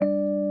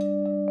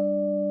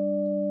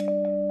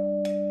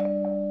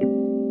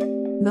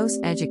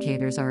Most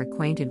educators are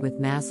acquainted with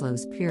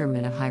Maslow's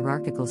pyramid, a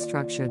hierarchical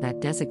structure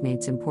that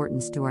designates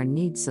importance to our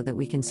needs so that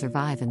we can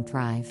survive and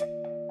thrive.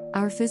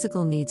 Our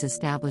physical needs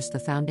establish the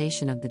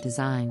foundation of the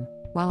design,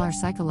 while our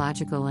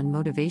psychological and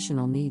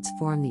motivational needs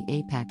form the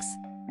apex.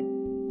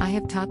 I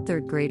have taught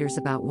third graders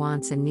about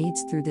wants and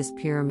needs through this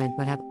pyramid,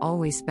 but have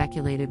always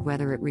speculated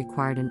whether it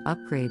required an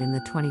upgrade in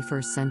the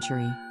 21st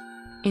century.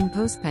 In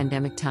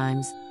post-pandemic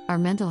times, our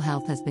mental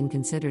health has been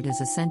considered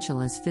as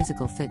essential as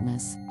physical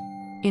fitness.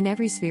 In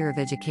every sphere of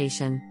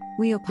education,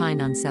 we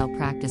opine on cell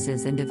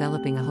practices and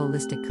developing a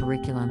holistic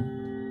curriculum.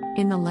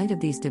 In the light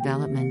of these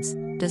developments,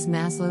 does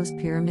Maslow's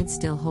pyramid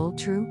still hold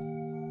true?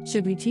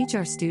 Should we teach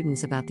our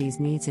students about these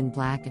needs in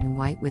black and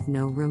white with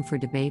no room for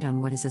debate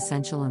on what is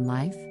essential in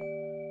life?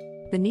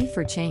 The need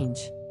for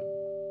change.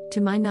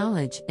 To my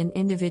knowledge, an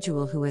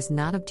individual who has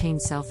not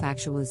obtained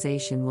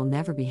self-actualization will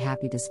never be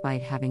happy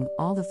despite having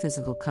all the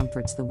physical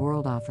comforts the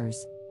world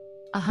offers.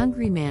 A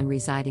hungry man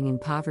residing in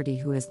poverty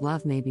who has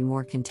love may be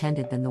more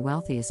contented than the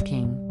wealthiest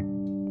king.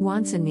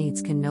 Wants and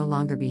needs can no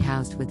longer be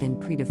housed within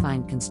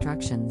predefined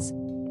constructions.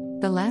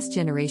 The last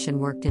generation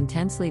worked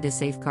intensely to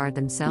safeguard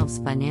themselves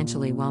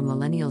financially while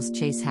millennials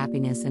chase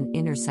happiness and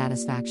inner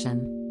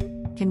satisfaction.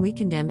 Can we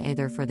condemn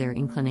either for their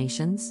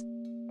inclinations?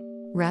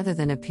 Rather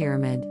than a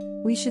pyramid,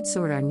 we should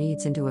sort our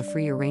needs into a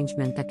free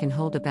arrangement that can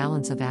hold a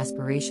balance of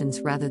aspirations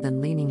rather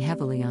than leaning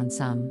heavily on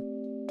some.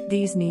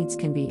 These needs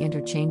can be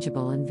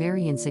interchangeable and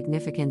vary in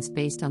significance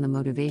based on the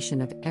motivation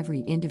of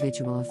every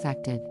individual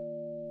affected.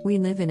 We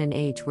live in an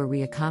age where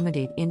we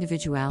accommodate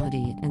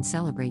individuality and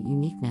celebrate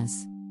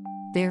uniqueness.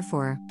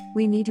 Therefore,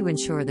 we need to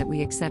ensure that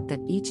we accept that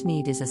each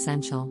need is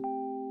essential.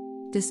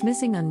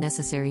 Dismissing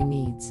unnecessary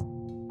needs.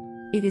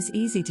 It is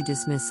easy to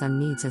dismiss some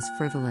needs as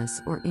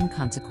frivolous or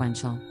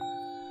inconsequential.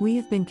 We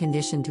have been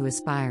conditioned to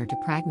aspire to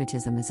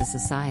pragmatism as a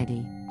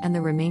society, and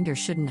the remainder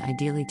shouldn't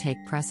ideally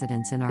take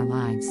precedence in our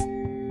lives.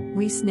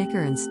 We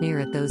snicker and sneer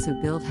at those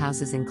who build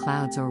houses in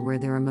clouds or wear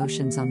their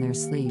emotions on their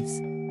sleeves.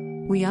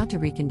 We ought to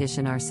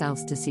recondition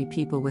ourselves to see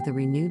people with a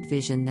renewed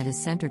vision that is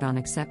centered on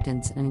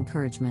acceptance and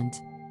encouragement.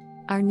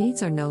 Our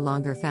needs are no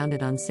longer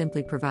founded on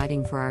simply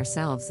providing for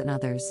ourselves and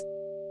others.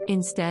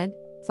 Instead,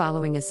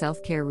 following a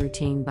self-care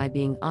routine by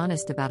being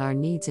honest about our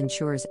needs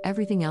ensures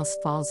everything else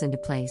falls into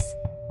place.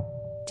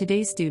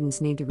 Today's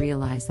students need to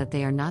realize that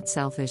they are not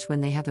selfish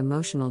when they have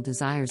emotional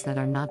desires that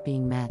are not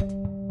being met.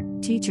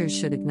 Teachers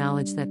should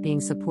acknowledge that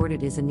being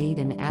supported is a need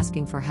and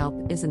asking for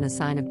help isn't a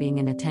sign of being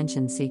an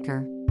attention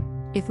seeker.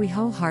 If we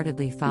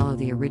wholeheartedly follow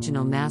the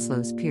original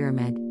Maslow's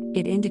pyramid,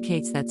 it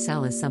indicates that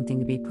self is something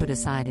to be put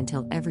aside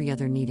until every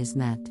other need is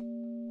met.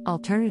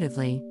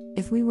 Alternatively,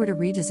 if we were to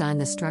redesign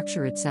the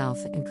structure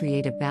itself and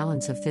create a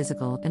balance of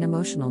physical and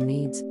emotional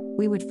needs,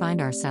 we would find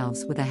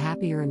ourselves with a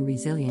happier and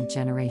resilient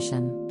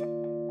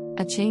generation.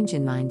 A change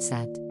in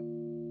mindset.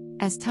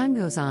 As time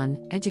goes on,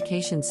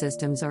 education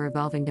systems are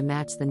evolving to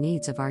match the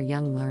needs of our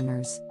young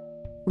learners.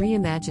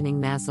 Reimagining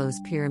Maslow's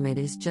pyramid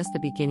is just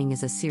the beginning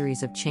as a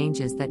series of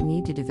changes that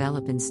need to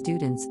develop in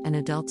students' and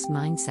adults'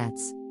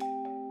 mindsets.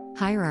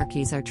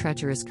 Hierarchies are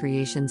treacherous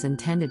creations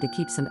intended to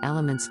keep some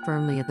elements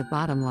firmly at the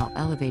bottom while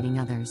elevating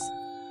others.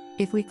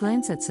 If we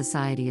glance at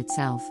society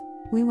itself,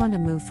 we want to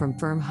move from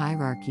firm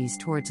hierarchies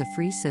towards a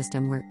free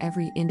system where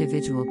every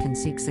individual can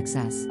seek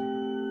success.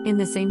 In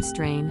the same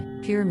strain,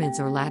 pyramids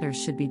or ladders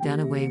should be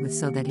done away with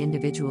so that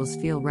individuals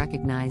feel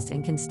recognized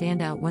and can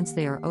stand out once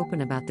they are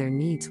open about their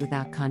needs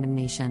without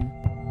condemnation.